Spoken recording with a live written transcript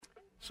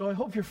So I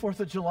hope your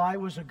 4th of July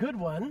was a good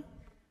one.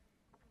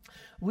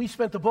 We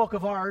spent the bulk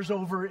of ours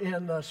over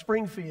in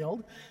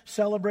Springfield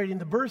celebrating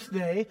the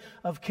birthday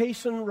of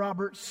Kason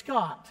Robert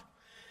Scott.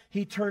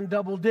 He turned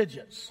double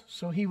digits,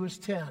 so he was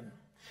 10.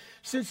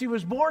 Since he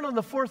was born on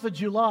the 4th of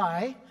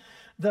July,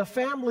 the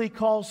family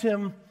calls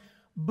him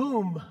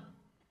Boom.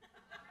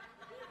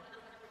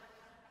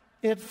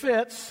 It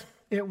fits.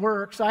 It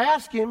works. I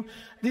asked him,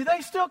 do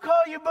they still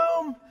call you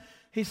Boom?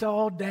 He said,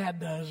 oh, Dad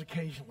does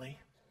occasionally.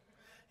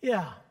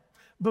 Yeah,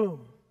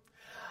 Boom.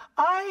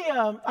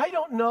 I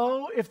don't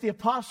know if the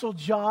Apostle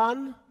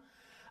John,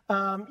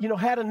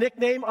 had a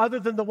nickname other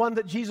than the one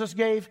that Jesus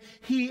gave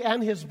he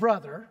and his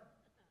brother.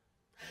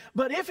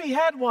 But if he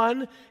had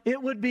one,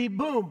 it would be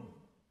Boom.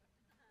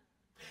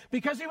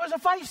 Because he was a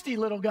feisty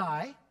little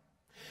guy.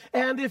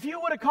 And if you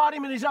would have caught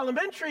him in his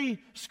elementary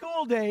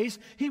school days,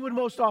 he would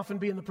most often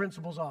be in the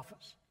principal's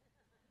office.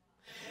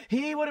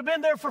 He would have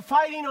been there for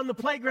fighting on the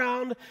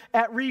playground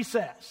at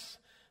recess.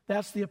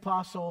 That's the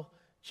Apostle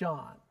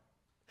John.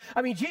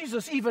 I mean,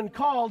 Jesus even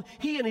called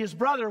he and his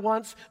brother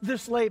once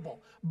this label,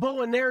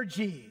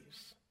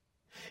 Boanerges.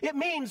 It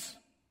means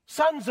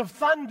sons of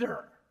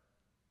thunder.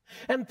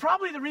 And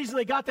probably the reason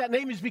they got that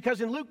name is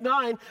because in Luke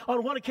 9,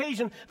 on one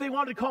occasion, they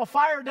wanted to call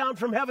fire down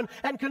from heaven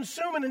and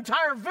consume an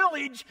entire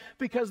village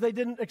because they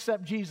didn't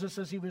accept Jesus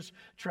as he was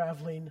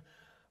traveling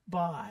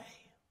by.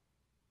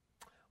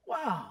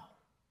 Wow.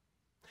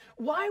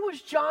 Why was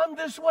John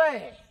this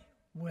way?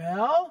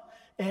 Well,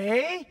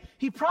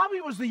 he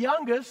probably was the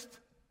youngest.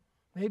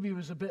 Maybe he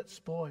was a bit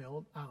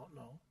spoiled. I don't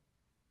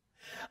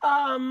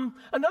know.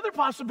 Another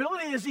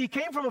possibility is he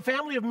came from a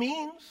family of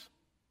means.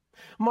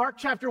 Mark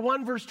chapter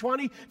 1, verse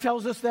 20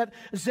 tells us that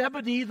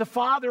Zebedee, the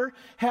father,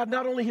 had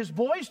not only his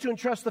boys to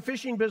entrust the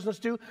fishing business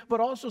to, but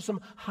also some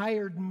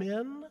hired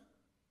men.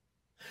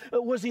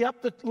 Was he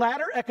up the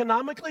ladder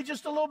economically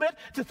just a little bit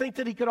to think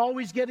that he could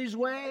always get his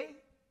way?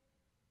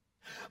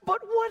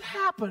 But what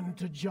happened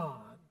to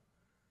John?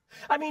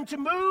 I mean, to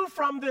move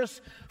from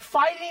this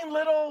fighting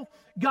little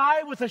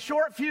guy with a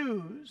short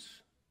fuse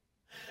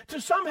to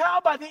somehow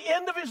by the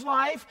end of his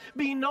life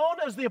be known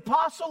as the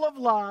apostle of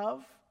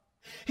love.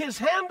 His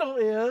handle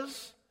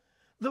is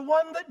the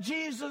one that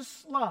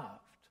Jesus loved.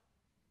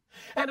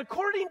 And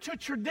according to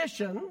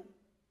tradition,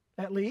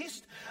 at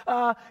least,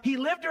 he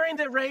lived during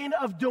the reign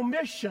of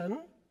Domitian.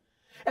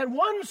 And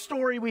one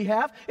story we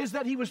have is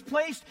that he was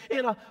placed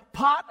in a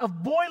pot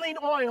of boiling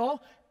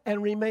oil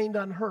and remained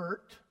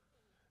unhurt.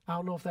 I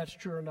don't know if that's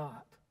true or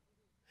not.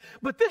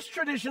 But this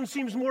tradition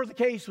seems more the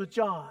case with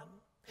John.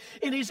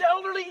 In his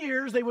elderly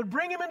years, they would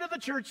bring him into the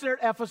church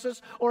there at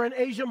Ephesus or in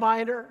Asia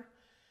Minor,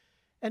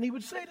 and he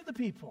would say to the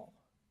people,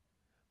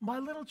 my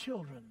little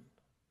children,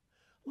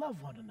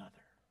 love one another.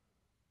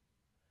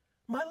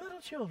 My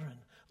little children,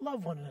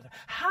 love one another.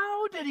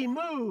 How did he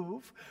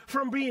move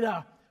from being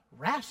a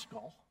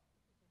rascal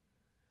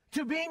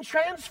to being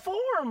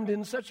transformed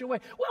in such a way?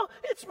 Well,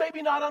 it's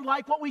maybe not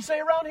unlike what we say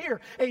around here.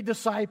 A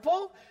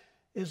disciple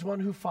is one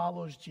who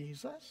follows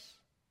Jesus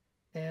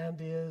and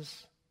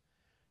is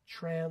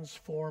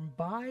transformed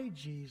by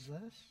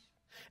Jesus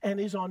and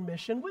is on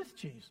mission with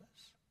Jesus.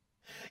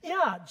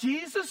 Yeah,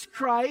 Jesus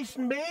Christ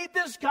made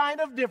this kind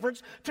of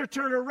difference to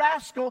turn a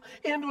rascal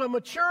into a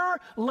mature,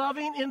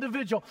 loving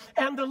individual.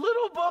 And the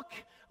little book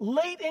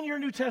late in your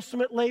New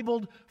Testament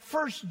labeled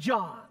 1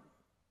 John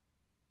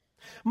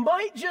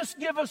might just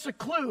give us a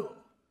clue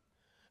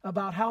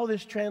about how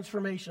this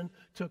transformation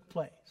took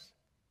place.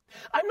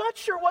 I'm not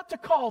sure what to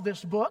call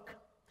this book.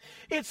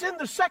 It's in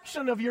the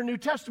section of your New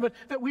Testament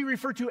that we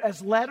refer to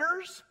as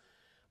letters,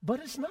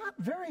 but it's not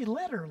very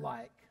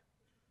letter-like.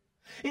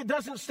 It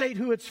doesn't state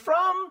who it's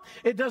from.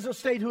 It doesn't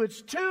state who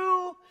it's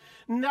to.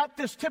 Not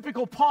this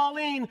typical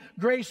Pauline,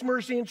 grace,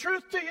 mercy, and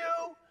truth to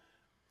you.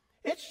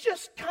 It's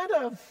just kind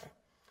of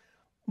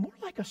more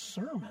like a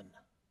sermon,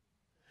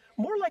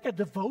 more like a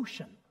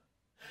devotion.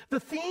 The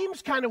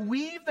themes kind of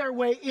weave their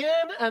way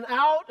in and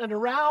out and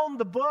around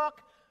the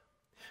book.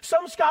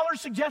 Some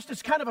scholars suggest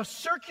it's kind of a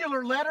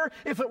circular letter,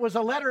 if it was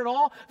a letter at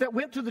all, that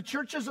went to the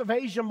churches of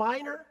Asia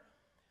Minor.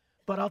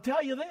 But I'll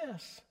tell you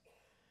this,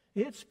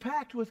 it's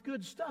packed with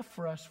good stuff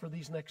for us for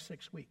these next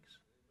 6 weeks.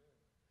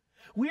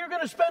 We are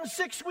going to spend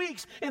 6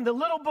 weeks in the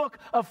little book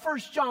of 1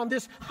 John,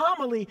 this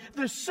homily,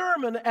 this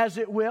sermon, as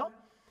it will.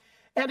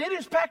 And it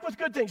is packed with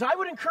good things. I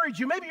would encourage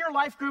you, maybe your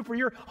life group or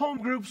your home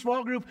group,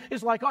 small group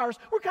is like ours.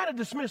 We're kind of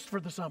dismissed for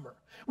the summer.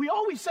 We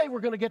always say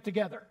we're going to get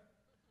together.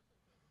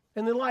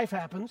 And then life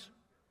happens.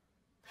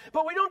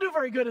 But we don't do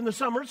very good in the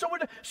summer. So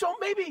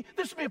maybe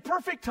this would be a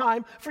perfect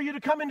time for you to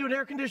come into an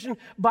air-conditioned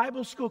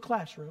Bible school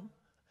classroom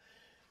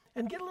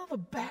and get a little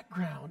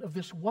background of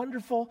this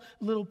wonderful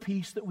little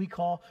piece that we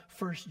call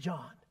 1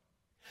 John.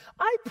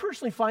 I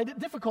personally find it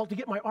difficult to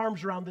get my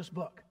arms around this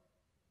book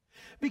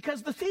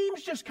because the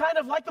themes just kind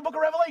of, like the book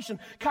of Revelation,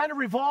 kind of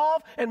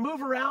revolve and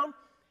move around.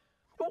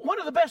 One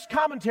of the best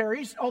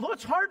commentaries, although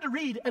it's hard to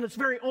read and it's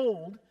very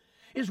old,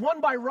 is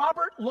one by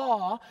Robert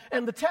Law,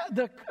 and the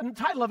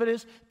title of it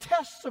is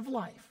Tests of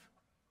Life.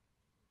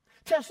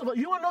 Tests of Life.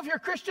 You want to know if you're a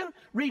Christian?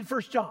 Read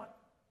 1 John.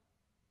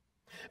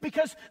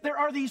 Because there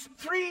are these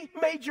three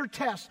major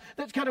tests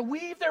that kind of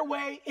weave their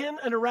way in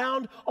and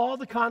around all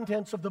the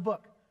contents of the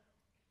book.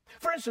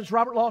 For instance,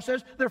 Robert Law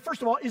says there,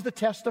 first of all, is the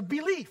test of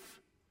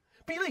belief.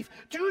 Belief.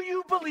 Do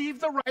you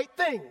believe the right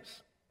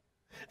things?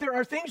 There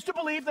are things to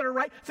believe that are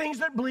right, things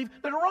that believe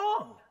that are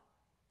wrong.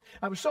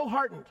 I was so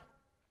heartened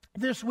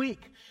this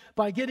week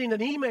by getting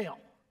an email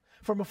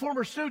from a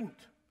former student.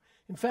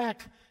 In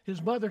fact,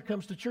 his mother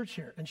comes to church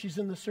here, and she's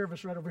in the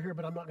service right over here,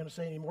 but I'm not going to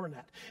say any more than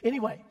that.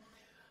 Anyway,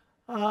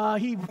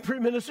 he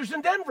ministers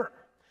in Denver.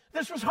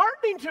 This was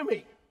heartening to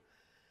me,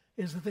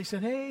 is that they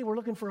said, hey, we're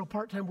looking for a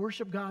part-time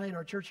worship guy in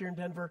our church here in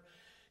Denver.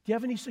 Do you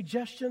have any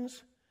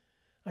suggestions?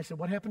 I said,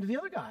 what happened to the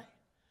other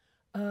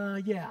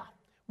guy? Yeah,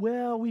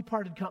 well, we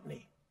parted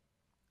company.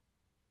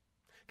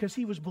 Because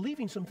he was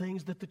believing some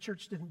things that the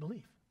church didn't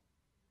believe.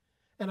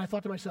 And I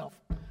thought to myself,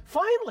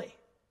 finally,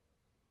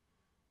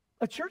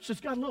 a church that's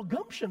got a little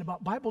gumption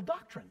about Bible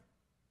doctrine.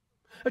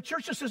 A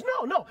church that says,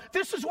 no,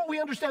 this is what we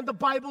understand the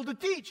Bible to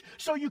teach.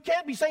 So you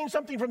can't be saying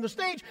something from the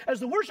stage as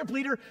the worship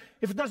leader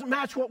if it doesn't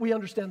match what we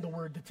understand the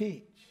Word to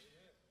teach.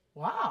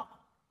 Wow.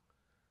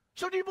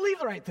 So do you believe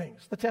the right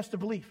things? The test of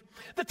belief.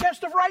 The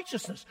test of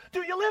righteousness.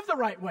 Do you live the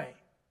right way?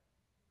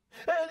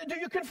 Do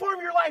you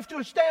conform your life to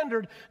a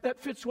standard that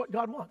fits what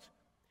God wants?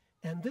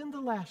 And then the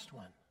last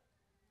one,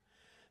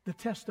 the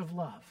test of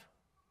love.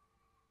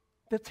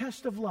 The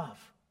test of love.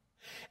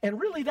 And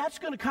really, that's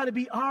going to kind of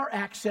be our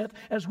accent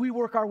as we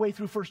work our way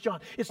through 1 John.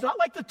 It's not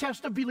like the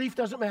test of belief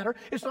doesn't matter.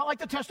 It's not like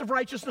the test of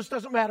righteousness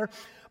doesn't matter.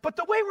 But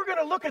the way we're going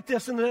to look at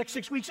this in the next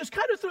 6 weeks is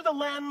kind of through the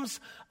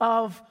lens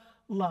of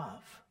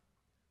love.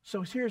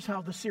 So here's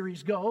how the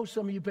series goes.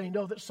 Some of you may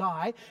know that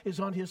Cy is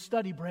on his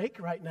study break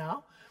right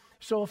now.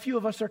 So a few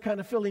of us are kind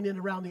of filling in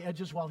around the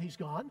edges while he's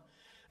gone.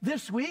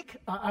 This week,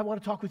 I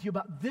want to talk with you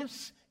about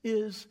This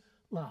is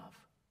Love.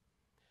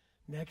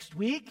 Next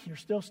week, you're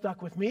still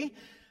stuck with me.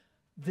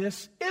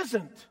 This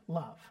isn't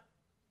love.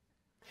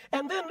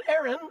 And then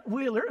Aaron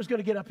Wheeler is going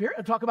to get up here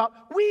and talk about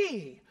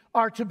we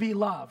are to be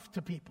love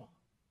to people.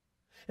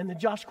 And then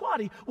Josh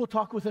Quaddy will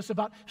talk with us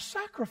about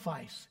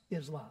sacrifice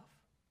is love.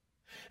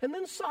 And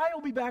then Cy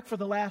will be back for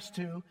the last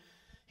two.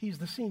 He's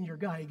the senior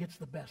guy. He gets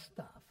the best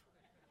stuff.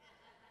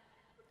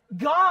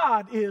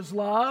 God is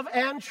love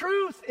and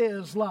truth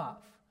is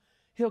love.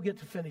 He'll get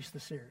to finish the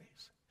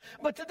series.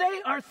 But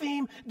today our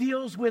theme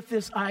deals with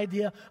this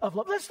idea of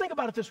love. Let's think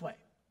about it this way.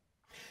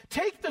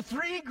 Take the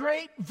three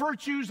great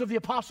virtues of the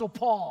Apostle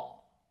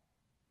Paul.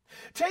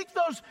 Take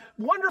those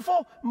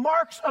wonderful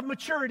marks of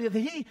maturity that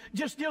he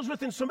just deals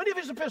with in so many of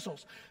his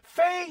epistles.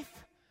 Faith,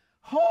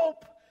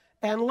 hope,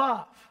 and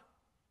love.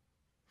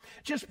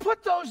 Just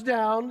put those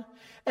down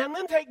and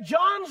then take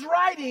John's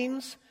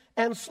writings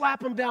and slap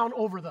them down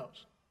over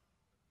those.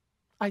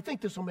 I think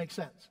this will make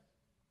sense.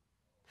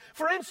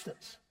 For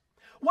instance,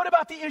 what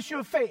about the issue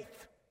of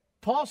faith?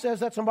 Paul says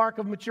that's a mark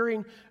of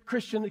maturing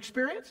Christian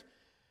experience.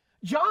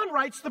 John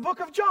writes the book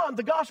of John,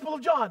 the Gospel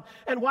of John.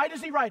 And why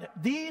does he write it?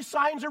 These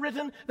signs are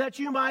written that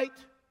you might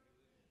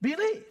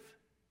believe.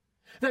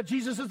 That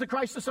Jesus is the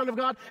Christ, the Son of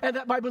God, and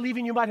that by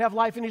believing you might have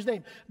life in his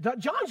name.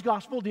 John's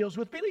Gospel deals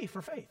with belief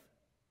or faith.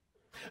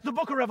 The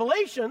book of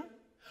Revelation,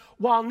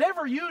 while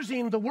never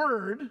using the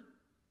word,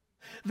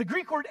 the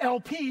Greek word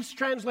elpis,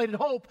 translated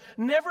hope,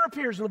 never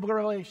appears in the book of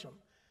Revelation.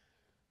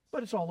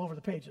 But it's all over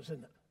the pages,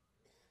 isn't it?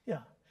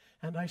 Yeah.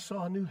 And I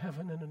saw a new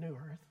heaven and a new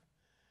earth.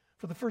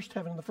 For the first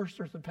heaven and the first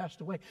earth had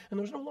passed away, and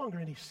there was no longer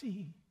any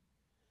sea.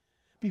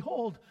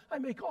 Behold, I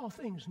make all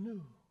things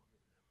new.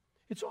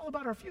 It's all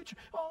about our future,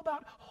 all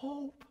about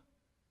hope.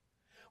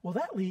 Well,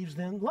 that leaves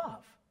then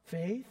love,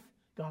 faith,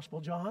 Gospel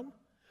John,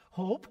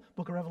 hope,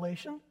 book of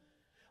Revelation,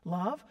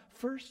 love,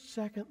 1st,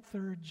 2nd,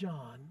 3rd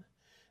John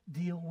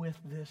deal with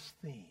this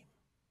theme.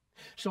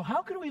 So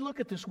how can we look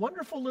at this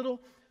wonderful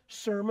little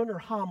sermon or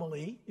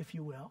homily, if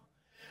you will,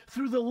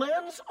 through the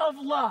lens of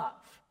love?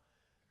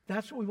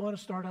 That's what we want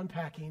to start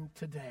unpacking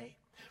today.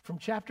 From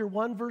chapter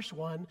 1, verse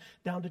 1,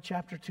 down to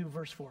chapter 2,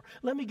 verse 4.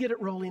 Let me get it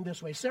rolling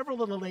this way.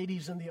 Several of the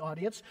ladies in the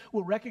audience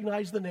will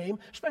recognize the name,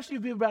 especially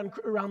if you've been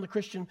around the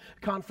Christian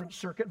conference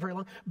circuit very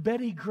long,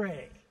 Betty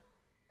Gray.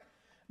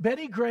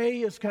 Betty Gray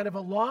is kind of a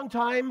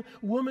longtime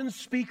woman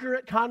speaker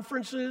at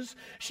conferences.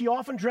 She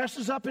often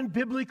dresses up in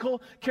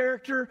biblical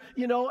character,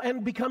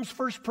 and becomes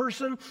first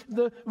person,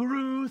 the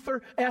Ruth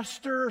or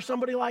Esther or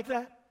somebody like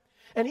that.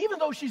 And even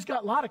though she's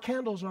got a lot of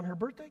candles on her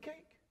birthday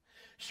cake,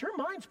 her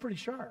mind's pretty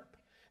sharp.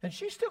 And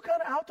she's still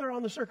kind of out there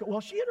on the circuit. Well,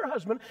 she and her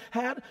husband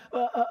had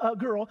a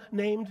girl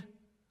named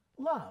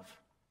Love.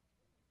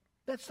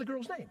 That's the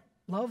girl's name.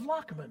 Love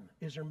Lockman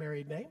is her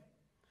married name.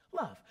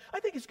 Love.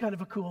 I think it's kind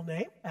of a cool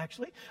name,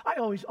 actually. I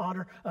always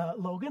honor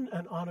Logan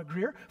and Anna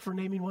Greer for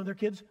naming one of their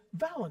kids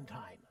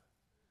Valentine.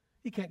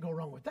 You can't go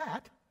wrong with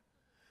that.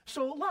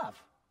 So,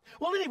 Love.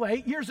 Well,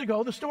 anyway, years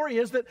ago, the story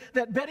is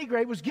that Betty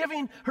Gray was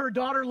giving her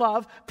daughter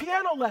Love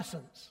piano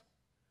lessons.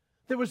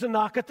 There was a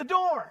knock at the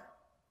door.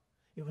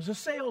 It was a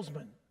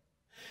salesman.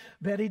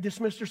 Betty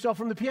dismissed herself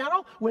from the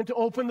piano, went to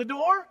open the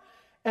door,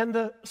 and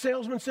the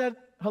salesman said,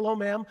 "Hello,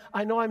 ma'am.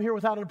 I know I'm here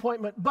without an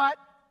appointment, but..."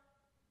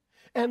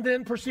 and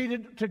then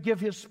proceeded to give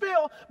his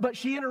spiel, but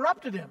she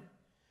interrupted him.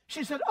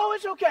 She said, "Oh,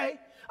 it's okay.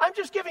 I'm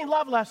just giving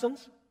love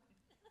lessons."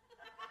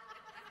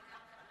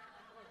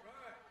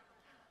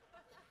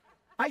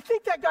 I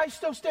think that guy's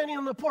still standing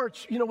on the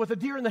porch, with a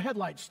deer in the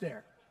headlights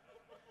stare.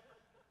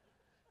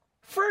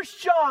 1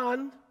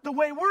 John, the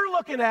way we're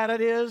looking at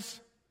it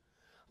is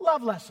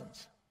love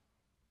lessons.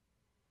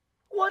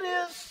 What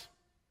is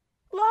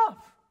love?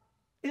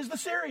 Is the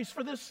series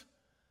for this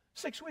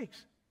 6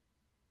 weeks.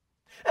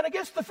 And I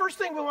guess the first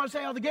thing we want to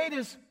say out of the gate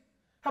is,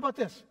 how about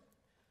this?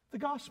 The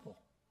gospel.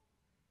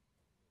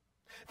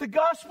 The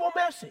gospel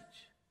message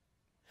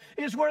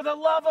is where the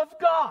love of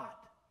God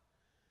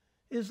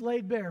is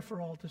laid bare for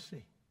all to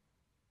see.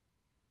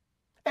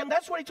 And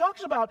that's what he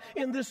talks about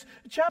in this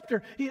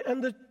chapter.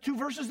 And the 2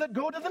 verses that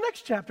go to the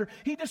next chapter,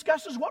 he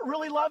discusses what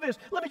really love is.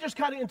 Let me just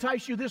kind of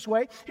entice you this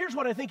way. Here's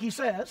what I think he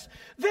says.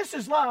 This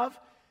is love.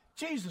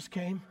 Jesus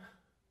came.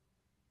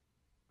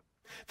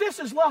 This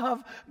is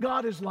love.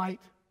 God is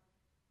light.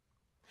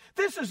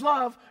 This is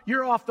love.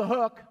 You're off the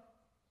hook.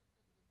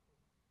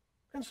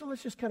 And so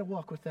let's just kind of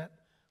walk with that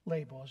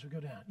label as we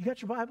go down. You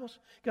got your Bibles?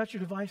 Got your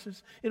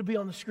devices? It'll be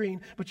on the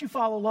screen, but you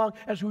follow along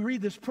as we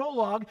read this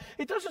prologue.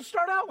 It doesn't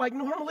start out like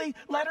normally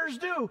letters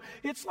do.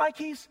 It's like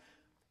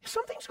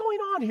something's going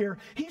on here.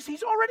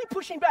 He's already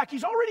pushing back.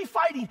 He's already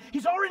fighting.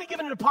 He's already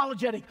given an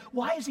apologetic.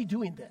 Why is he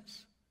doing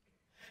this?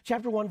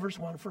 Chapter 1, verse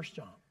 1, 1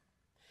 John.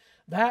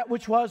 That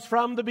which was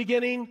from the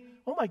beginning.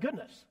 Oh my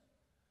goodness.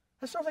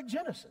 That sounds like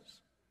Genesis.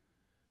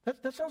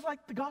 That sounds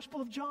like the Gospel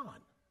of John.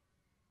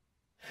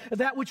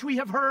 That which we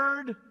have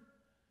heard.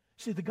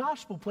 See, the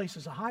gospel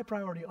places a high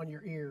priority on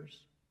your ears.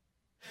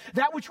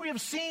 That which we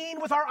have seen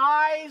with our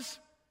eyes.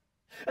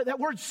 That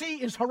word see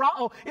is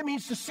harao. It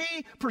means to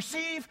see,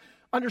 perceive,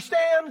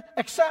 understand,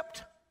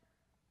 accept.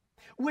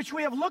 Which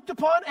we have looked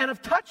upon and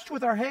have touched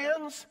with our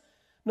hands.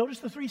 Notice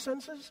the 3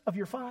 senses of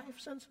your 5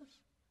 senses.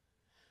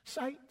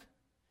 Sight,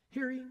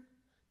 hearing,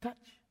 touch.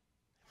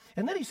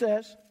 And then he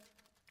says,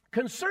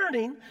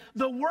 concerning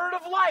the word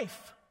of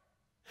life.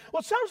 Well,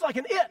 it sounds like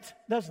an it,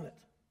 doesn't it?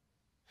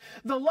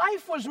 The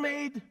life was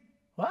made,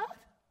 what?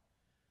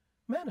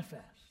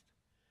 Manifest.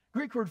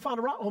 Greek word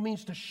phanerao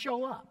means to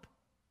show up,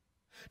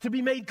 to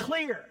be made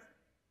clear.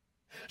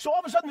 So all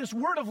of a sudden this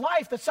word of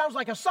life that sounds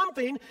like a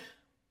something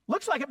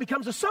looks like it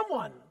becomes a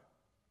someone.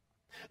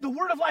 The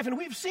word of life, and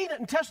we've seen it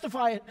and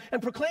testify it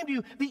and proclaim to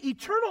you the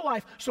eternal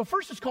life. So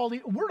first it's called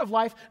the word of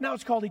life, now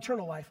it's called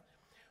eternal life,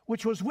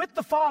 which was with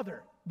the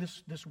Father.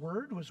 This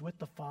word was with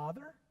the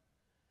Father,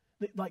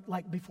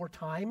 like before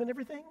time and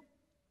everything.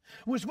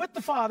 Was with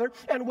the Father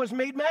and was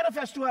made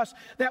manifest to us.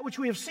 That which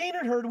we have seen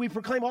and heard we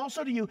proclaim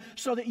also to you,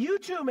 so that you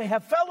too may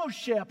have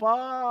fellowship.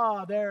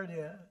 There it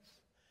is.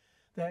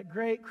 That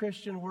great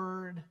Christian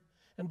word.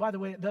 And by the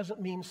way, it doesn't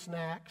mean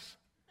snacks.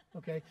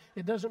 Okay?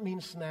 It doesn't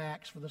mean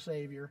snacks for the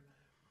Savior.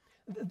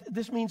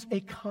 This means a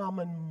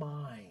common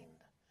mind.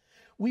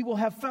 We will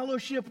have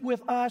fellowship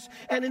with us,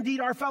 and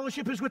indeed our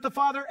fellowship is with the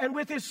Father and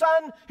with His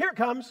Son. Here it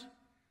comes.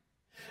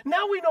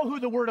 Now we know who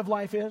the word of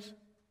life is.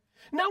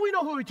 Now we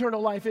know who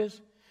eternal life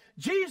is.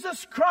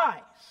 Jesus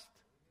Christ.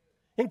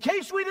 In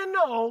case we didn't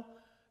know,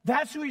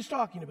 that's who he's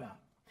talking about.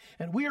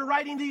 And we are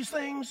writing these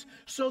things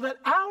so that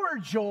our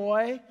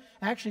joy,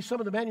 actually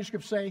some of the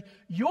manuscripts say,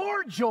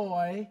 your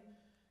joy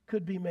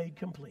could be made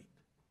complete.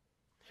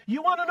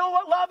 You want to know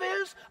what love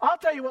is? I'll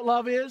tell you what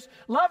love is.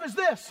 Love is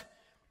this.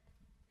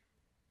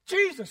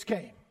 Jesus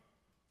came.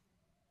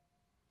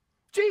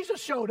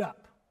 Jesus showed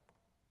up.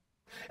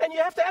 And you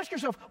have to ask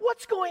yourself,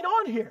 what's going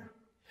on here?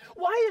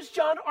 Why is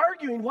John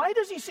arguing? Why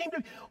is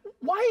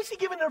he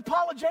giving an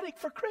apologetic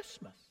for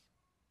Christmas?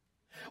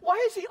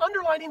 Why is he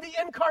underlining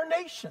the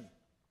incarnation?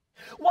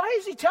 Why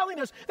is he telling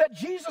us that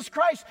Jesus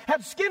Christ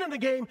had skin in the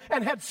game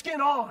and had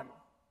skin on?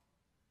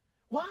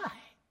 Why?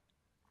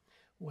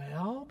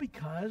 Well,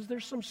 because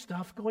there's some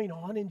stuff going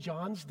on in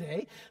John's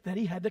day that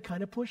he had to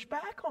kind of push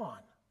back on.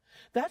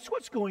 That's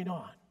what's going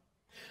on.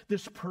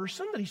 This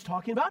person that he's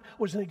talking about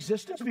was in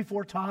existence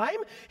before time.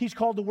 He's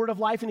called the word of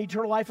life and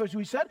eternal life, as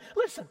we said.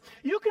 Listen,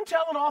 you can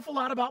tell an awful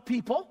lot about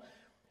people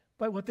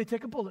by what they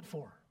take a bullet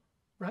for,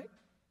 right?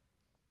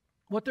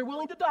 What they're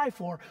willing to die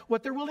for,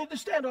 what they're willing to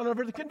stand on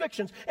over the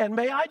convictions. And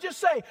may I just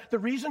say, the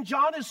reason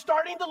John is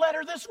starting the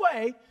letter this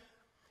way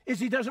is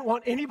he doesn't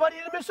want anybody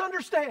to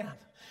misunderstand.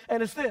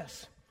 And it's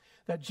this,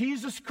 that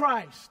Jesus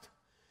Christ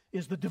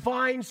is the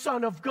divine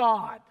Son of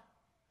God.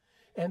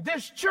 And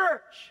this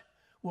church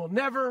will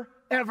never,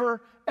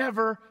 ever,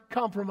 ever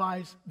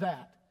compromise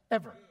that.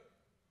 Ever.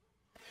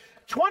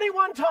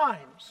 21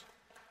 times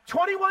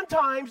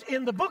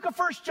in the book of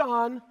 1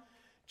 John,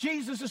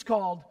 Jesus is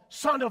called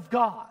Son of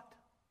God.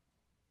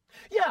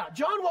 Yeah,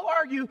 John will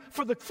argue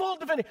for the full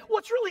divinity.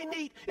 What's really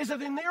neat is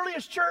that in the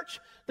earliest church,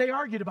 they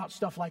argued about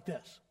stuff like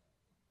this.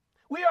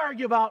 We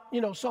argue about,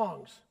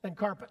 songs and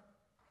carpet.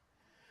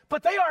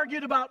 But they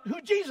argued about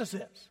who Jesus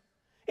is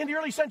in the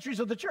early centuries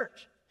of the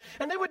church.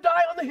 And they would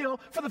die on the hill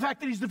for the fact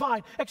that he's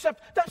divine.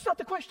 Except that's not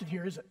the question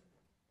here, is it?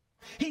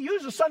 He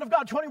uses Son of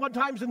God 21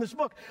 times in this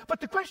book.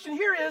 But the question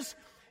here is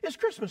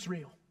Christmas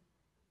real?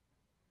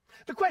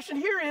 The question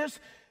here is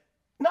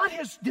not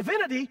his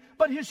divinity,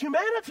 but his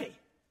humanity.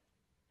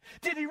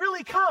 Did he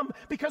really come?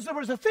 Because there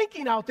was a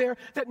thinking out there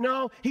that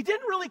no, he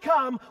didn't really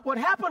come. What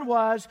happened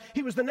was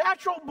he was the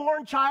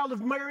natural-born child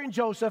of Mary and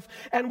Joseph,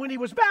 and when he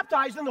was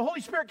baptized, then the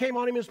Holy Spirit came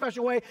on him in a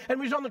special way, and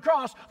when he was on the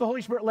cross, the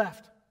Holy Spirit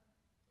left.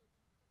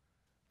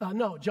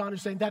 No, John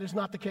is saying that is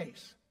not the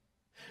case.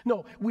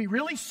 No, we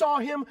really saw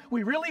him,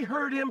 we really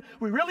heard him,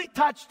 we really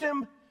touched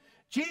him.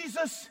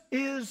 Jesus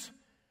is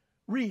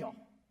real.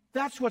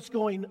 That's what's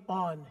going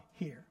on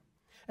here.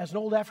 As an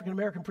old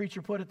African-American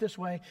preacher put it this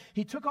way,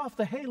 he took off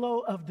the halo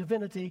of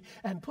divinity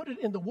and put it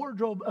in the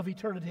wardrobe of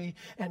eternity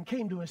and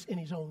came to us in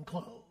his own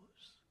clothes.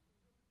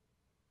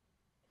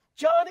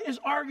 John is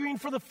arguing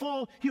for the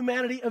full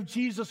humanity of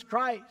Jesus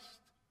Christ.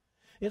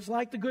 It's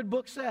like the good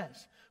book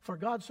says, for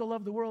God so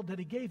loved the world that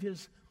he gave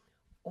his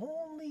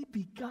only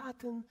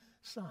begotten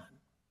Son.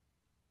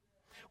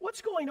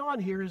 What's going on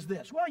here is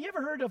this. Well, you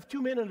ever heard of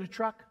two men in a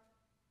truck?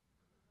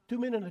 Two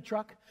men in a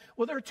truck?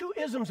 Well, there are two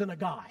isms in a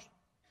guy.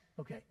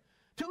 Okay.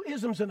 Two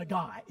isms in a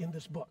guy in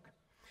this book.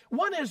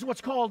 One is what's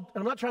called,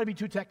 I'm not trying to be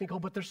too technical,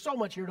 but there's so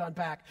much here to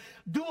unpack,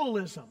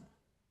 dualism.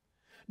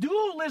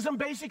 Dualism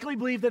basically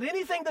believes that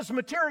anything that's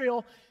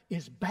material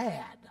is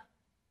bad.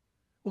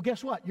 Well,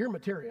 guess what? You're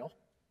material.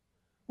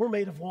 We're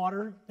made of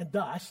water and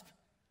dust.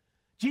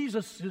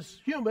 Jesus is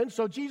human,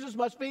 so Jesus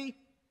must be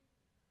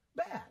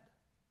bad.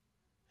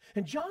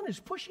 And John is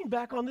pushing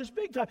back on this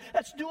big time.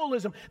 That's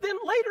dualism. Then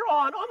later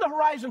on the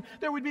horizon,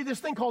 there would be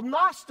this thing called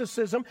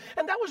Gnosticism,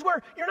 and that was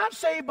where you're not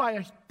saved by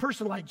a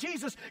person like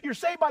Jesus, you're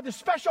saved by this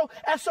special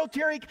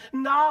esoteric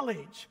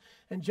knowledge.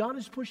 And John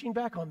is pushing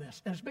back on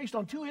this, and it's based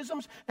on two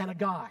isms and a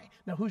guy.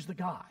 Now, who's the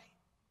guy?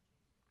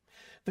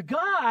 The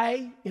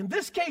guy, in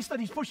this case that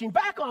he's pushing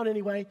back on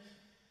anyway,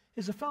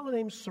 is a fellow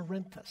named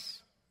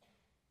Cerinthus.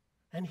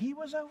 And he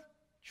was a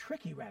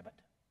tricky rabbit.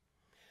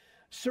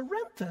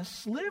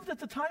 Cerinthus lived at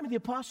the time of the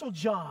Apostle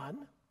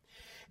John,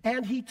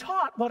 and he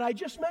taught what I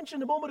just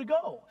mentioned a moment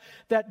ago,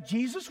 that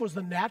Jesus was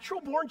the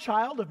natural-born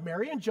child of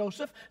Mary and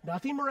Joseph,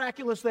 nothing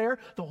miraculous there.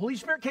 The Holy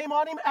Spirit came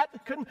on him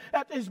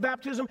at his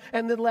baptism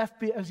and then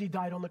left as he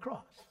died on the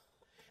cross.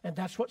 And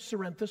that's what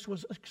Cerinthus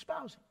was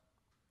espousing.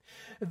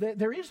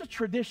 There is a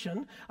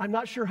tradition, I'm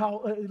not sure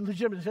how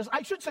legitimate it is.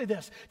 I should say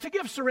this, to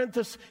give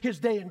Cerinthus his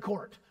day in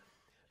court.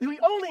 We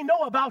only know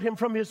about him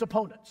from his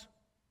opponents.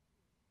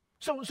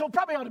 So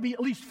probably ought to be at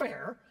least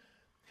fair.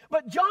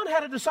 But John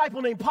had a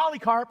disciple named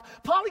Polycarp.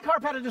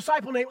 Polycarp had a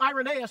disciple named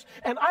Irenaeus,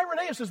 and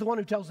Irenaeus is the one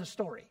who tells this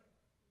story.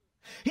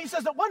 He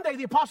says that one day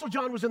the Apostle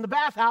John was in the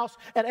bathhouse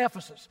at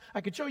Ephesus. I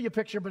could show you a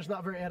picture, but it's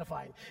not very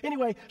edifying.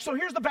 Anyway, so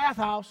here's the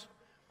bathhouse,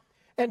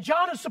 and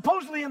John is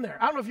supposedly in there.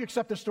 I don't know if you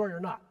accept this story or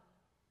not.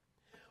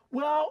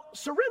 Well,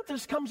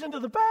 Cerinthus comes into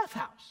the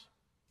bathhouse,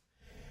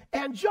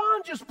 and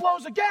John just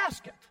blows a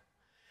gasket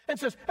and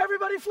says,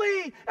 everybody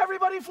flee,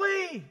 everybody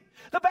flee.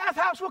 The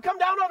bathhouse will come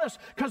down on us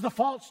because the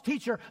false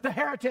teacher, the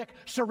heretic,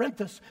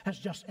 Cerinthus, has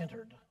just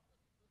entered.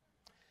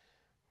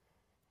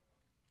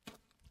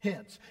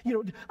 Hence,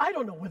 I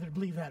don't know whether to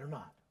believe that or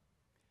not.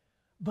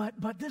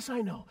 But this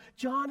I know.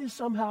 John is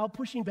somehow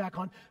pushing back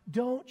on,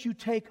 don't you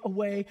take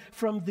away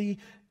from the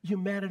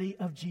humanity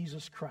of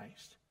Jesus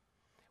Christ.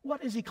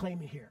 What is he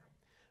claiming here?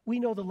 We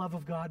know the love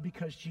of God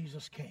because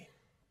Jesus came.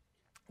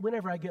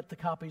 Whenever I get the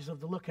copies of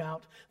The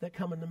Lookout that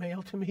come in the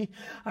mail to me,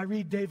 I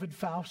read David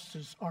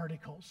Faust's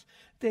articles.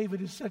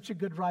 David is such a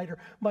good writer.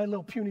 My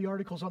little puny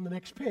article's on the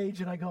next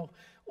page, and I go,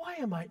 why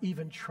am I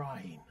even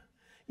trying?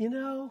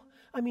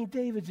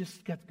 David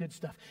just got good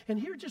stuff. And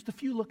here, just a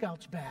few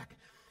lookouts back,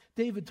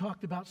 David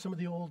talked about some of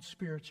the old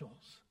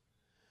spirituals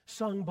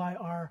sung by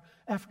our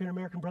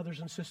African-American brothers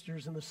and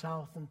sisters in the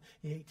South in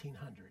the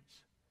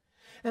 1800s.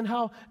 And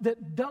how that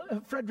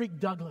Frederick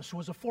Douglass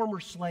was a former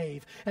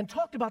slave and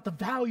talked about the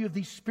value of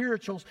these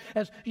spirituals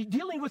as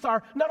dealing with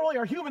not only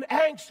our human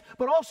angst,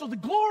 but also the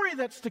glory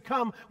that's to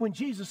come when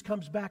Jesus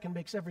comes back and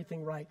makes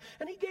everything right.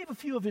 And he gave a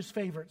few of his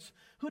favorites.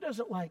 Who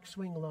doesn't like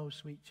Swing Low,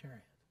 Sweet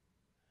Chariot?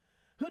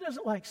 Who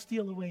doesn't like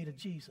Steal Away to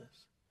Jesus?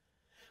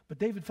 But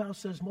David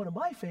Faust says one of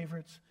my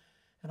favorites,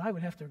 and I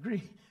would have to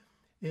agree,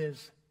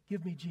 is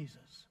Give Me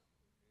Jesus.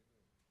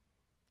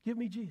 Give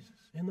me Jesus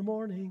in the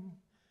morning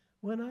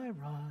when I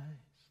rise.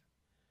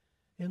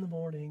 In the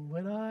morning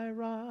when I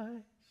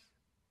rise,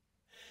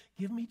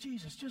 give me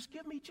Jesus. Just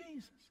give me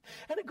Jesus.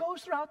 And it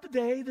goes throughout the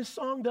day, this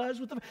song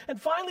does. And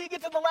finally you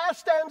get to the last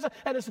stanza,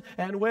 and it's,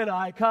 and when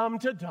I come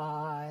to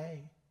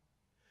die,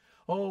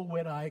 oh,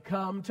 when I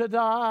come to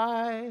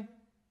die,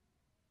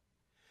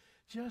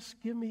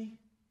 just give me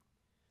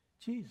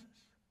Jesus.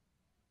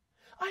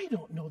 I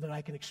don't know that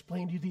I can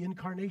explain to you the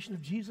incarnation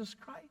of Jesus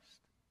Christ.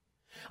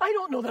 I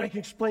don't know that I can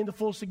explain the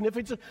full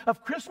significance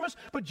of Christmas,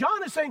 but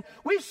John is saying,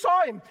 we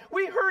saw him,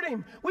 we heard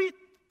him, we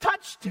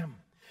touched him,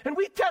 and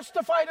we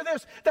testify to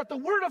this, that the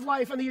word of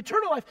life and the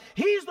eternal life,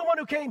 he's the one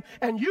who came,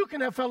 and you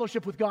can have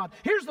fellowship with God.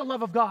 Here's the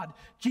love of God.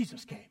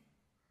 Jesus came.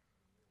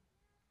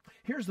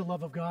 Here's the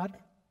love of God.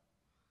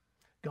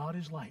 God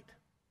is light.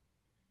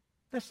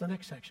 That's the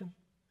next section.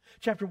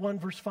 Chapter 1,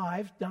 verse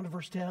 5, down to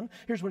verse 10.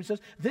 Here's what he says.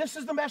 This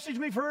is the message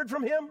we've heard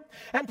from him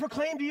and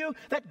proclaim to you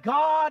that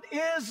God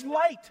is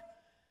light.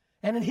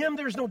 And in him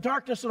there's no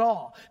darkness at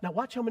all. Now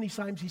watch how many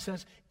times he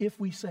says, if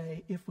we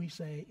say, if we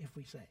say, if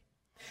we say.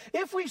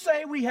 If we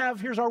say we have,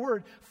 here's our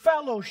word,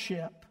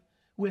 fellowship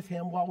with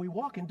him while we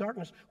walk in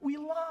darkness, we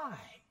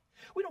lie.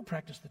 We don't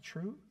practice the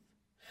truth.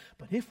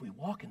 But if we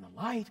walk in the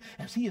light,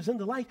 as he is in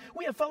the light,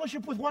 we have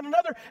fellowship with one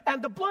another.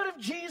 And the blood of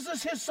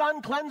Jesus, his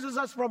son, cleanses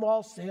us from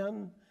all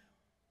sin.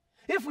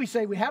 If we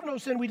say we have no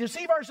sin, we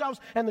deceive ourselves,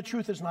 and the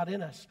truth is not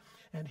in us.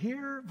 And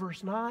here,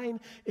 verse 9,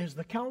 is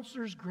the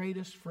counselor's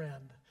greatest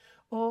friend.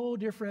 Oh,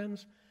 dear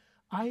friends,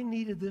 I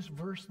needed this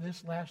verse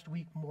this last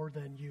week more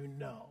than you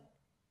know.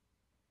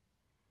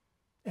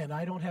 And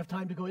I don't have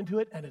time to go into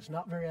it, and it's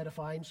not very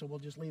edifying, so we'll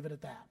just leave it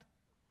at that.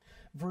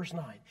 Verse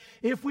 9,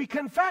 if we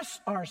confess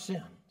our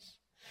sins,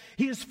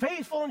 he is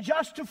faithful and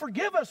just to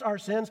forgive us our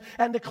sins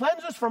and to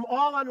cleanse us from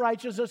all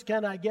unrighteousness.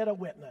 Can I get a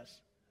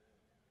witness?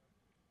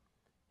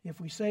 If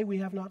we say we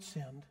have not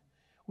sinned,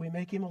 we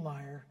make him a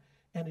liar,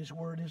 and his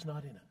word is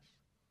not in us.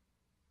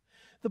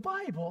 The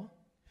Bible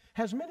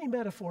has many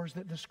metaphors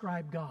that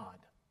describe God.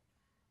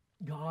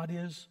 God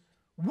is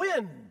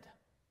wind.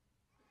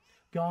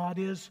 God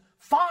is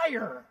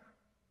fire.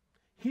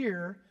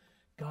 Here,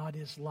 God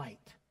is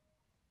light.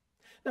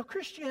 Now,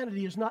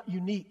 Christianity is not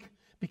unique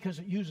because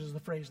it uses the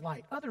phrase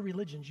light. Other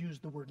religions use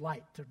the word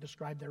light to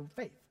describe their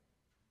faith.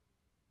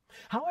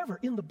 However,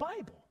 in the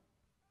Bible,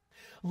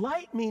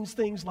 light means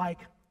things like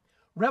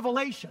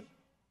revelation,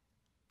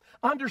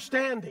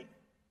 understanding,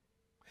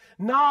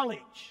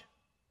 knowledge,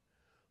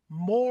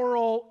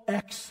 moral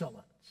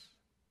excellence.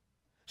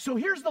 So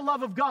here's the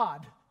love of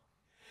God.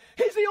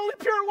 He's the only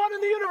pure one in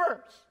the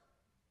universe.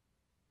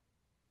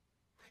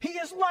 He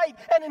is light,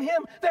 and in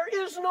him there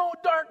is no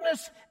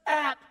darkness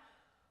at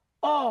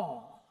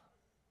all.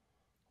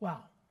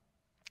 Wow.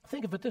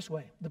 Think of it this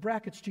way, the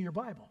brackets to your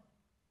Bible.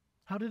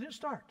 How did it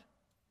start?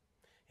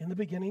 In the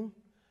beginning,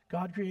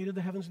 God created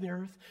the heavens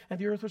and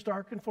the earth was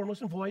dark and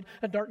formless and void,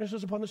 and darkness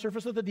was upon the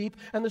surface of the deep,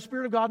 and the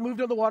Spirit of God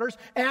moved on the waters,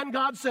 and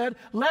God said,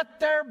 let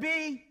there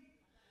be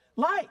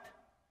light.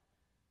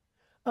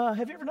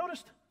 Have you ever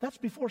noticed? That's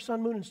before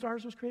sun, moon, and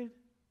stars was created.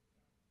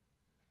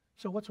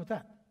 So what's with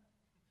that?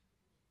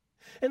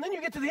 And then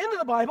you get to the end of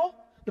the Bible,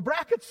 the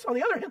brackets on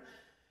the other hand,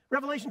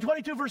 Revelation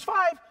 22, verse 5,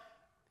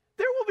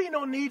 there will be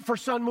no need for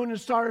sun, moon, and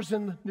stars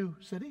in the new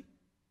city.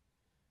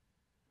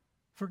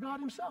 For God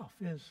himself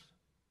is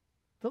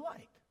the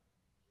light.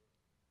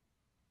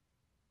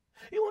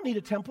 You won't need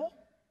a temple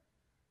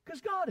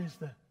because God is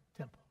the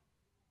temple.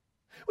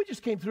 We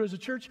just came through as a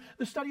church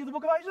the study of the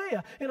book of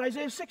Isaiah. In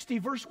Isaiah 60,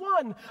 verse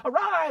 1,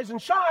 arise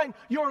and shine,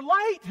 your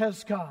light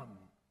has come.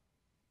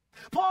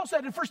 Paul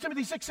said in 1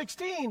 Timothy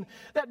 6:16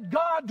 that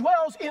God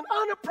dwells in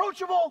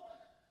unapproachable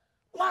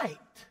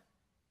light.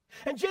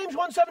 And James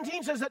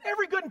 1:17 says that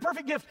every good and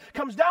perfect gift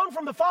comes down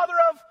from the Father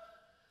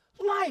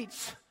of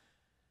lights.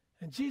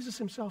 And Jesus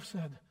himself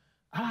said,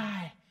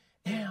 I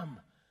am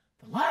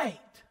the light.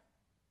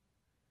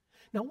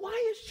 Now,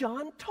 why is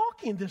John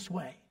talking this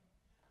way?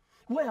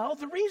 Well,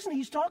 the reason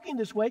he's talking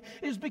this way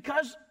is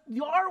because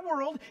our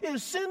world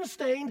is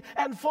sin-stained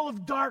and full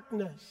of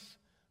darkness.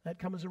 That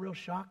come as a real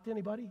shock to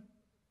anybody?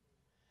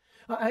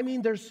 I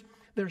mean, there's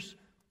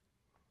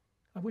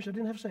I wish I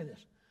didn't have to say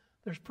this.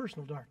 There's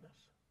personal darkness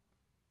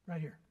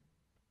right here.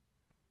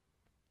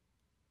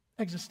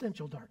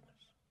 Existential darkness.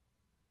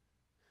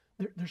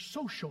 There's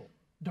social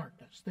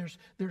darkness.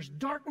 There's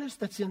darkness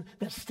that's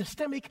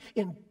systemic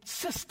in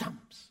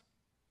systems.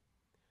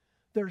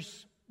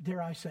 There's,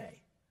 dare I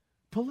say,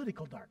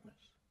 political darkness.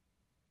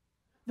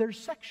 There's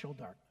sexual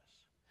darkness.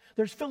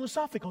 There's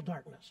philosophical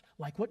darkness,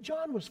 like what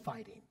John was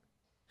fighting.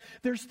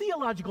 There's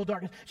theological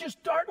darkness.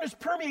 Just darkness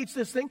permeates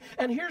this thing,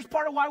 and here's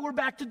part of why we're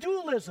back to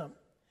dualism.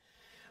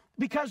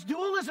 Because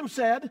dualism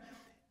said,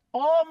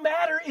 all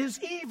matter is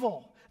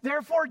evil.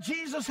 Therefore,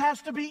 Jesus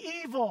has to be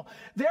evil.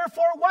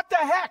 Therefore, what the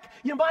heck?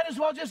 You might as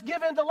well just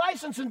give in the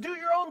license and do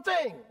your own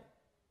thing.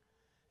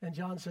 And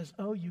John says,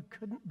 oh, you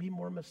couldn't be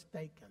more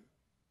mistaken.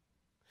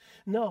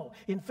 No.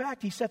 In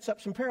fact, he sets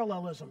up some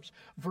parallelisms.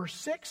 Verse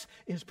 6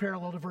 is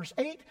parallel to verse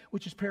 8,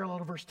 which is parallel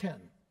to verse 10.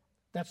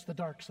 That's the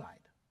dark side.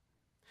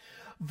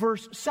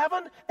 Verse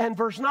 7 and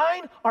verse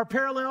 9 are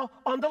parallel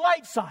on the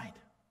light side.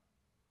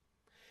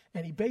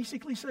 And he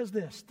basically says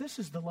this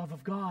is the love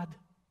of God,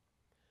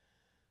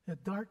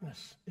 that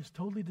darkness is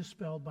totally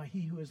dispelled by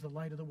he who is the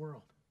light of the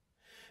world.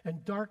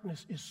 And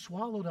darkness is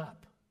swallowed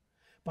up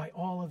by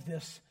all of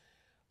this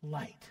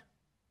light.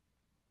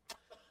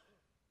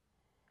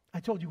 I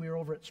told you we were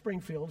over at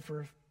Springfield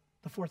for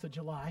the 4th of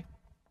July.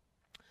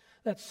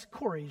 That's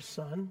Corey's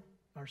son,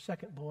 our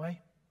second boy,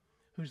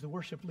 who's the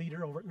worship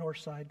leader over at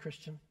Northside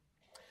Christian.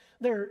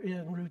 They're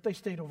en route. They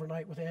stayed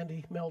overnight with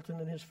Andy Melton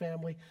and his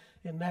family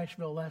in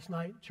Nashville last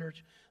night,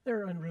 church.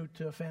 They're en route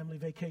to a family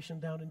vacation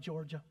down in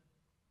Georgia.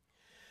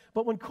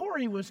 But when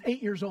Corey was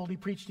 8 years old, he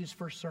preached his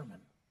first sermon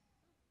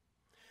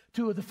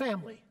to the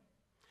family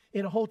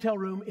in a hotel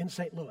room in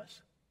St.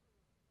 Louis.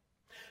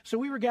 So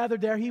we were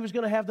gathered there. He was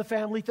going to have the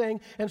family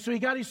thing. And so he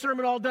got his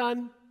sermon all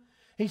done.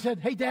 He said,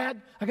 "Hey,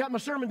 Dad, I got my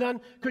sermon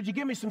done. Could you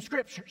give me some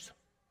scriptures?"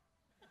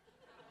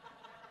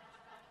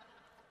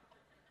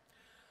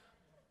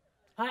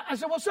 I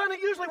said, "Well, son,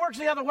 it usually works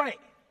the other way.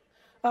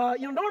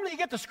 Normally you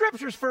get the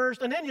scriptures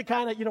first, and then you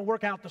kind of,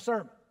 work out the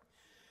sermon."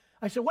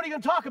 I said, "What are you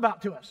going to talk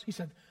about to us?" He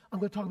said, "I'm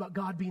going to talk about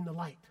God being the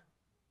light."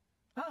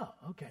 Oh,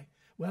 okay.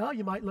 Well,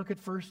 you might look at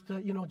first,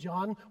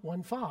 John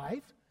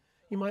 1:5.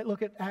 You might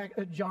look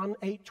at John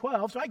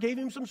 8:12. So I gave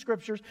him some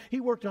scriptures. He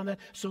worked on that.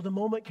 So the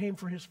moment came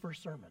for his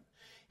first sermon.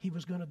 He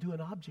was going to do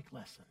an object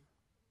lesson.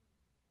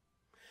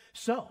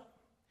 So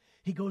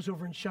he goes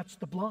over and shuts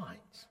the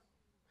blinds.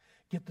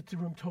 Get the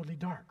room totally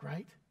dark,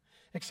 right?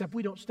 Except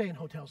we don't stay in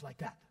hotels like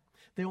that.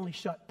 They only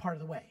shut part of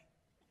the way.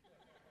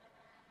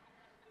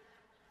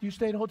 Do you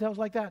stay in hotels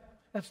like that?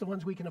 That's the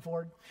ones we can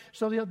afford.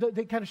 So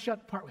they kind of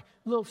shut part way.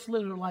 A little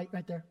sliver of light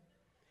right there.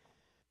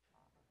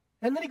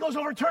 And then he goes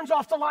over and turns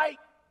off the light.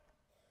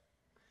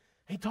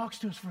 He talks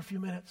to us for a few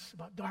minutes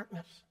about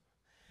darkness.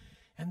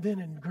 And then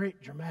in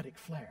great dramatic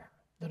flair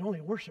that only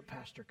a worship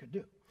pastor could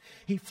do,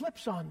 he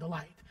flips on the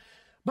light.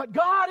 "But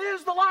God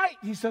is the light,"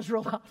 he says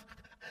real loud.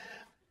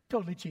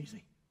 Totally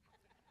cheesy.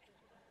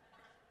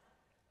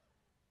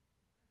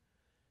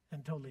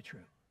 And totally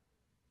true.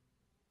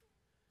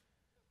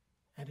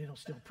 And it'll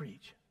still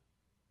preach.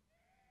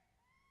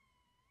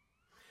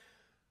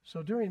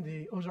 So during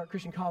the Ozark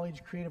Christian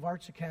College Creative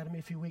Arts Academy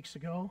a few weeks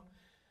ago,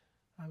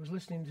 I was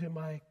listening to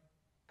my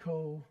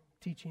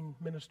co-teaching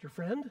minister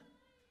friend,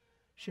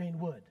 Shane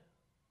Wood.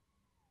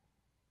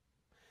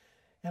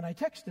 And I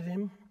texted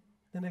him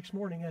the next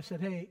morning. I said,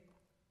 "Hey,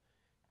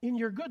 in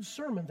your good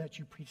sermon that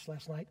you preached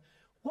last night,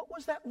 what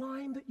was that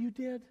line that you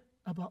did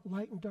about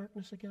light and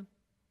darkness again?"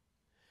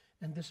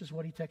 And this is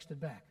what he texted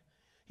back.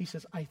 He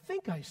says, "I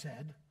think I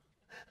said,"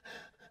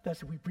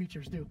 that's what we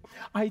preachers do,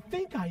 "I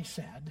think I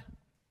said,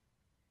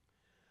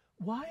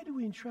 why do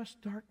we entrust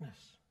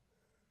darkness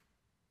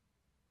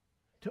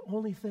to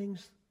only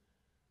things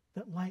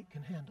that light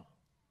can handle?"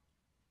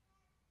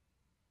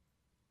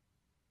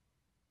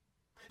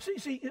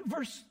 See,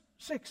 verse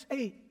 6,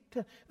 8,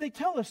 10, they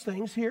tell us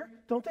things here,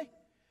 don't they?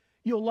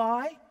 You'll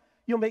lie.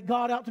 You'll make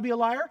God out to be a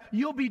liar.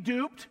 You'll be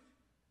duped.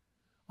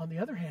 On the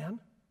other hand,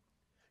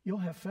 you'll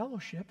have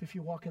fellowship if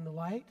you walk in the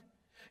light.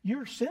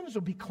 Your sins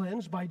will be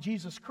cleansed by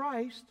Jesus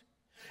Christ.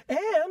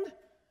 And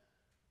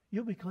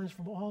you'll be cleansed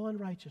from all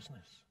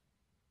unrighteousness.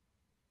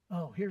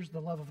 Oh, here's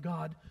the love of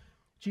God.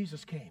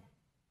 Jesus came.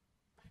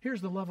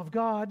 Here's the love of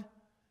God.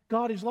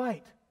 God is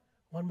light.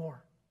 One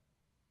more.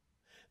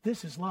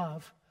 This is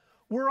love.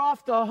 We're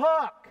off the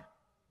hook.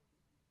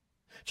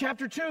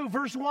 Chapter 2,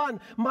 verse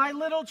 1. "My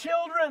little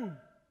children,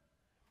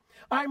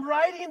 I'm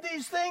writing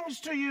these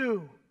things to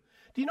you."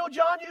 Do you know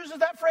John uses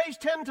that phrase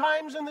 10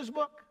 times in this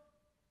book?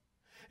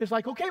 It's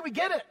like, okay, we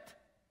get it.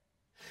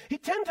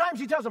 10 times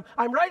he tells them,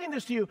 "I'm writing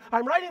this to you.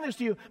 I'm writing this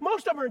to you."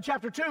 Most of them are in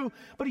chapter 2,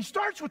 but he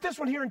starts with this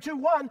one here in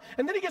 2:1,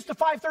 and then he gets to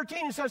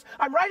 5:13 and says,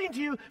 "I'm writing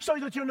to you so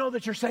that you'll know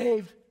that you're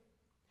saved."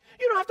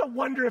 You don't have to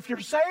wonder if you're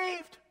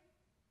saved.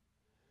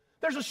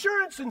 There's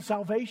assurance in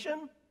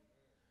salvation.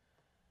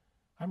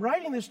 "I'm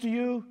writing this to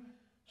you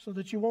so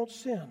that you won't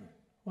sin."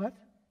 What?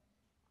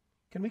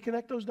 Can we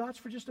connect those dots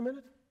for just a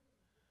minute?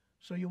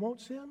 So you won't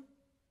sin?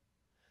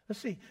 Let's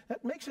see.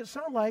 That makes it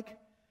sound like,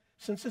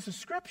 since this is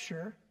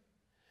Scripture,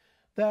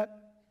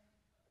 that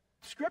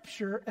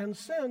Scripture and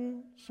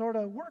sin sort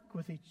of work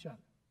with each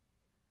other.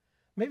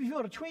 Maybe if you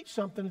want to tweet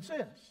something, it's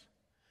this.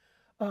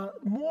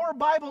 More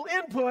Bible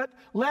input,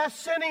 less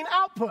sinning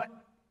output.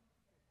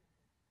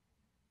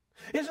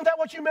 Isn't that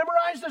what you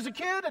memorized as a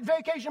kid at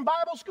Vacation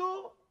Bible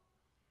School?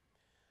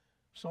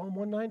 Psalm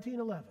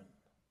 119:11.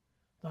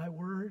 "Thy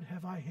word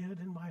have I hid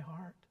in my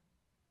heart,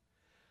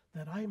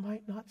 that I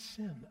might not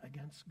sin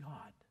against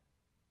God."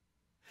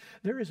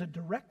 There is a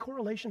direct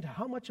correlation to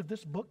how much of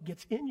this book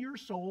gets in your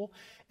soul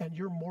and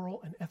your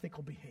moral and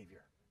ethical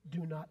behavior.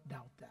 Do not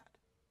doubt that.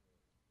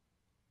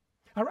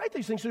 I write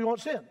these things so you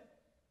won't sin.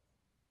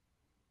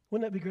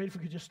 Wouldn't that be great if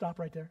we could just stop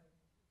right there?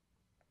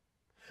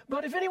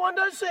 "But if anyone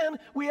does sin,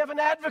 we have an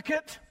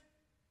advocate."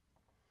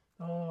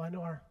 Oh, I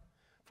know our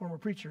former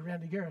preacher,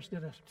 Randy Garris,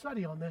 did a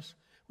study on this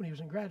when he was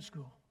in grad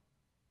school.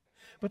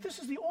 But this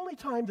is the only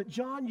time that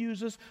John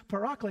uses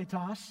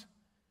parakletos,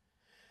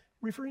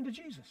 referring to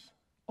Jesus.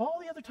 All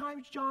the other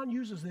times John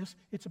uses this,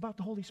 it's about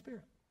the Holy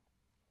Spirit.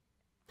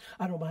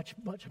 I don't know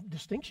much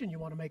distinction you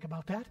want to make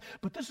about that,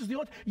 but this is the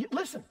only...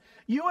 Listen,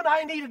 you and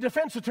I need a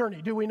defense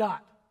attorney, do we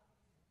not?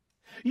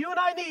 You and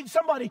I need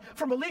somebody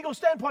from a legal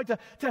standpoint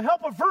to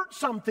help avert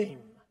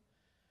something.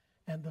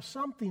 And the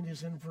something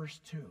is in verse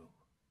 2.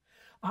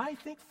 I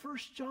think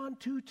 1 John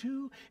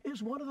 2:2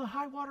 is one of the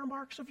high water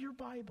marks of your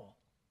Bible.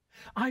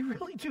 I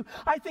really do.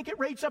 I think it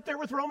rates up there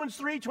with Romans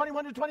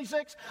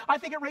 3:21-26. I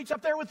think it rates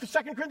up there with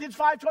 2 Corinthians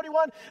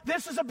 5:21.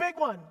 This is a big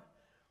one.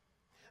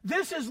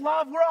 This is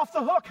love. We're off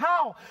the hook.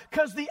 How?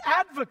 Because the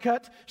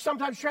advocate,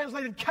 sometimes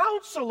translated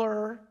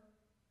counselor,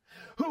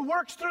 who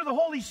works through the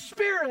Holy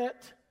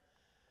Spirit,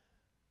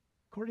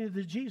 According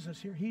to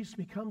Jesus here, he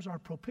becomes our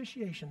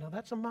propitiation. Now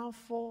that's a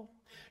mouthful.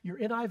 Your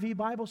NIV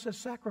Bible says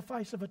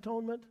sacrifice of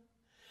atonement.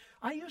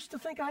 I used to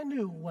think I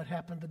knew what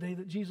happened the day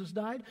that Jesus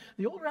died.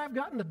 The older I've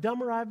gotten, the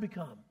dumber I've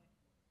become.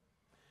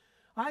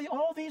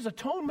 All these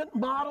atonement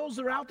models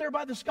that are out there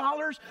by the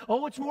scholars,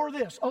 oh, it's more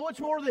this, oh,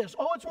 it's more this,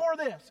 oh, it's more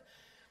this.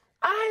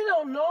 I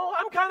don't know.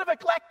 I'm kind of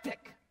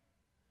eclectic.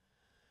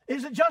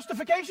 Is it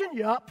justification?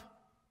 Yup.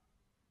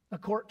 A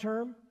court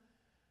term.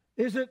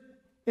 Is it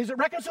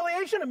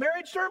reconciliation, a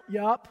marriage term?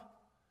 Yup.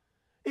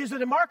 Is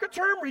it a market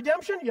term,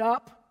 redemption?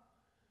 Yup.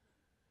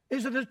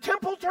 Is it a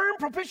temple term,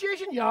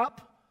 propitiation?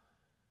 Yup.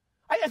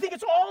 I think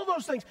it's all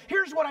those things.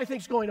 Here's what I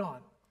think is going on.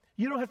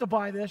 You don't have to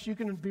buy this. You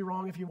can be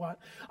wrong if you want.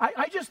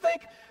 I just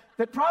think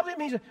that probably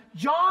means that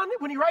John,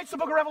 when he writes the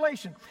book of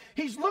Revelation,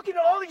 he's looking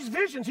at all these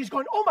visions. He's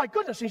going, oh my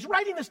goodness, he's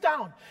writing this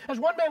down. As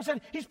one man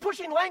said, he's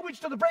pushing language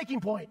to the breaking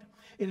point.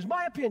 It is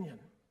my opinion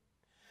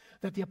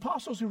that the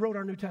apostles who wrote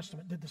our New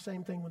Testament did the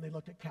same thing when they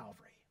looked at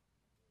Calvary.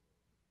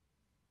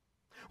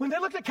 When they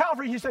looked at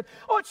Calvary, he said,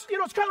 oh, it's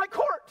kind of like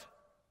court.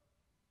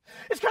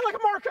 It's kind of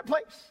like a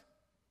marketplace.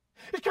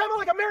 It's kind of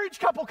like a marriage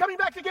couple coming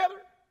back together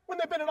when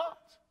they've been at odds.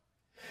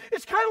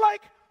 It's kind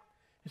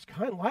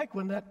of like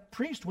when that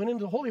priest went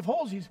into the Holy of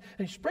Holies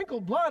and he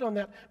sprinkled blood on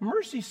that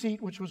mercy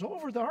seat, which was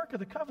over the Ark of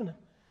the Covenant.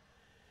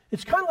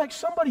 It's kind of like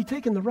somebody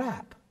taking the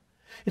rap.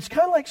 It's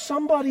kind of like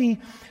somebody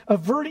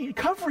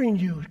covering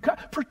you,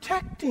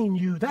 protecting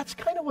you. That's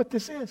kind of what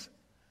this is.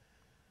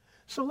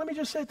 So let me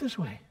just say it this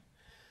way.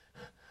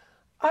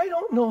 I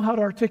don't know how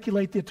to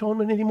articulate the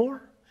atonement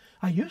anymore.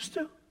 I used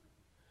to.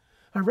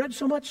 I read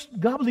so much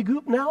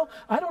gobbledygook now,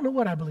 I don't know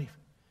what I believe.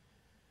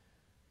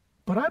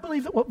 But I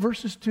believe that what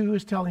verses 2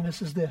 is telling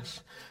us is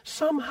this.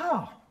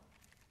 Somehow,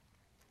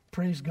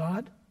 praise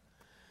God,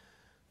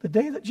 the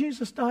day that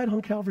Jesus died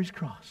on Calvary's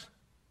cross,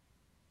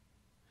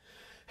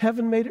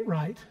 heaven made it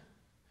right,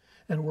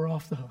 and we're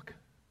off the hook.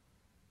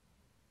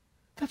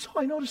 That's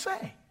all I know to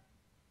say.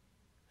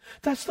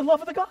 That's the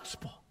love of the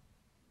gospel.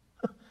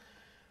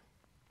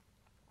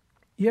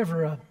 You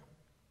ever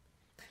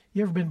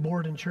been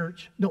bored in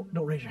church? Don't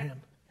raise your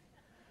hand.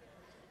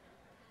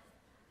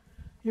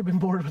 You ever been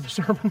bored with a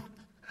sermon?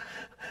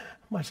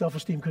 My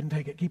self-esteem couldn't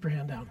take it. Keep your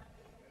hand down.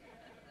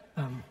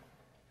 In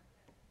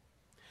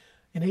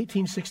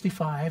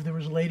 1865, there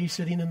was a lady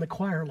sitting in the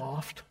choir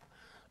loft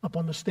up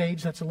on the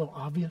stage. That's a little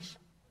obvious.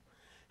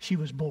 She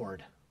was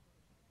bored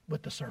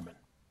with the sermon.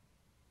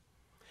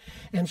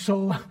 And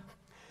so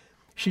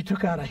she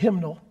took out a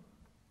hymnal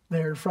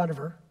there in front of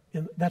her.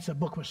 That's a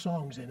book with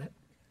songs in it.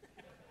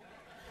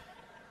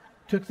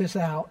 Took this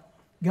out,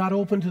 got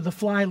open to the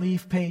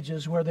flyleaf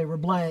pages where they were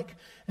blank,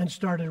 and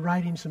started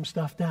writing some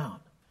stuff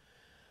down.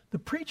 The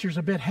preacher's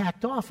a bit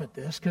hacked off at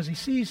this because he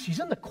sees she's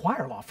in the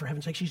choir loft, for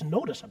heaven's sake. She's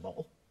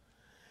noticeable.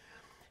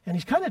 And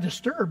he's kind of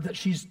disturbed that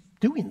she's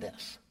doing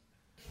this.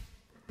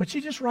 But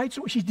she just writes,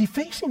 she's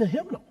defacing a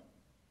hymnal.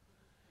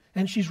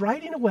 And she's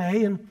writing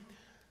away, and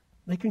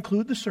they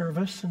conclude the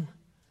service, and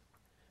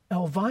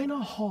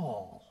Elvina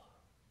Hall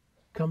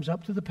comes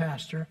up to the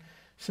pastor,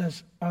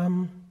 says,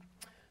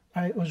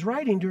 I was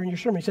writing during your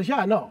sermon. He says,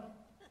 yeah, no.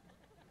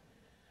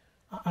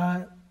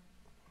 I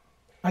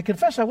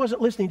confess I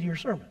wasn't listening to your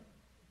sermon.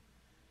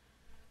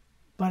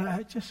 But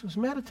I just was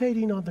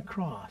meditating on the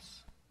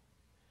cross.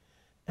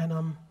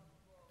 And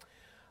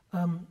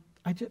I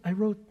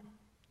wrote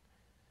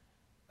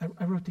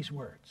these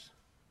words.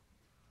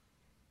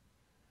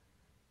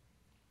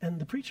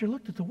 And the preacher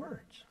looked at the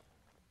words.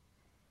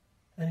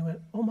 And he went,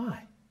 oh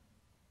my.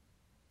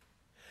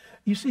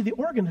 You see, the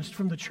organist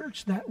from the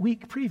church that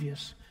week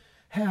previous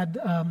had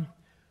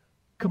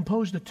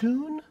composed a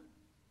tune,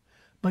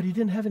 but he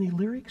didn't have any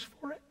lyrics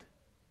for it.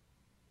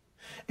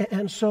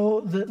 And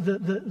so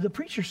the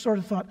preacher sort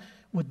of thought,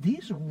 would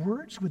these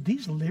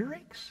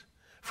lyrics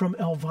from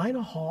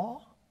Elvina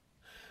Hall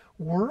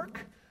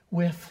work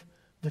with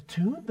the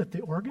tune that the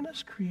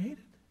organist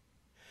created?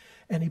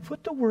 And he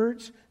put the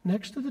words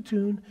next to the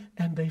tune,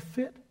 and they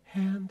fit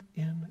hand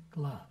in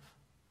glove.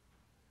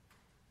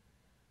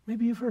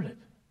 Maybe you've heard it.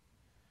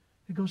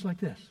 It goes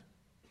like this.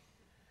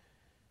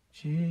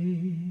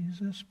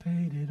 Jesus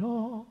paid it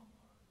all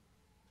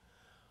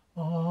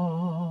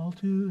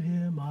to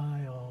him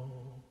I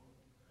owe.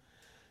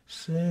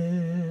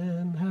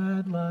 Sin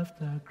had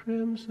left a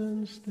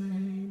crimson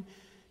stain,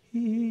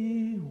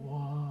 he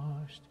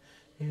washed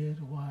it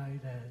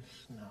white as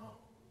snow.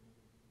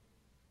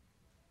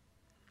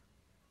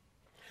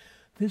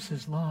 This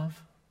is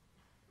love.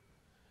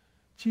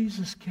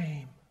 Jesus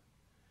came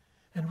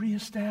and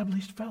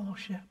reestablished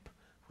fellowship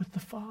with the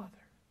Father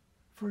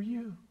for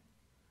you.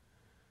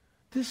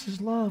 This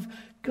is love.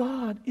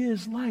 God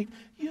is light.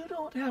 You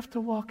don't have to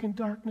walk in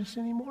darkness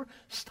anymore.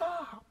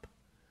 Stop.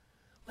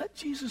 Let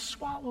Jesus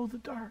swallow the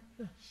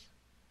darkness.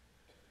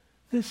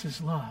 This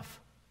is love.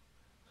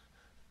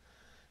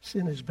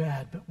 Sin is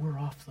bad, but we're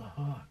off the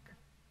hook.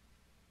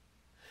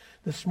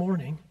 This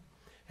morning,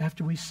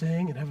 after we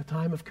sing and have a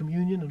time of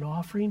communion and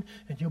offering,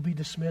 and you'll be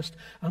dismissed,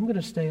 I'm going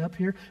to stay up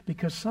here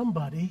because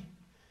somebody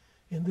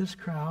in this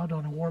crowd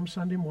on a warm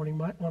Sunday morning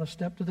might want to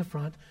step to the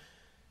front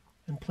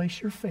and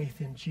place your faith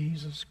in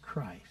Jesus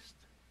Christ.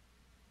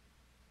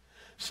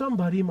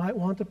 Somebody might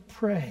want to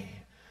pray.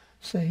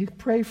 Say,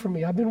 pray for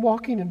me. I've been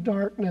walking in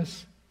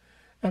darkness,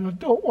 and I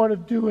don't want to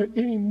do it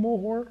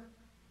anymore.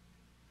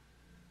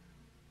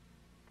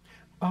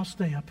 I'll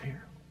stay up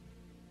here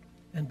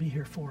and be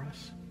here for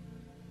us.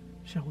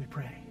 Shall we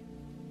pray?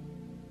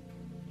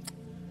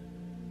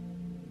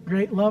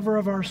 Great lover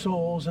of our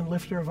souls and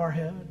lifter of our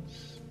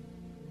heads,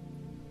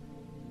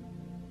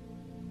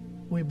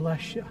 we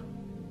bless you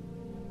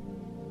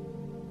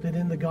that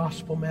in the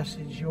gospel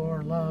message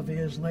your love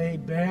is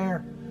laid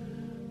bare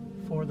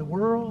for the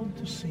world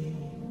to see.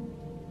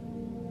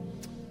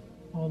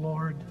 Oh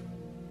Lord,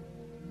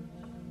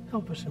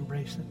 help us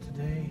embrace it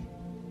today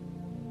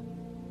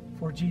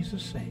for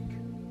Jesus' sake.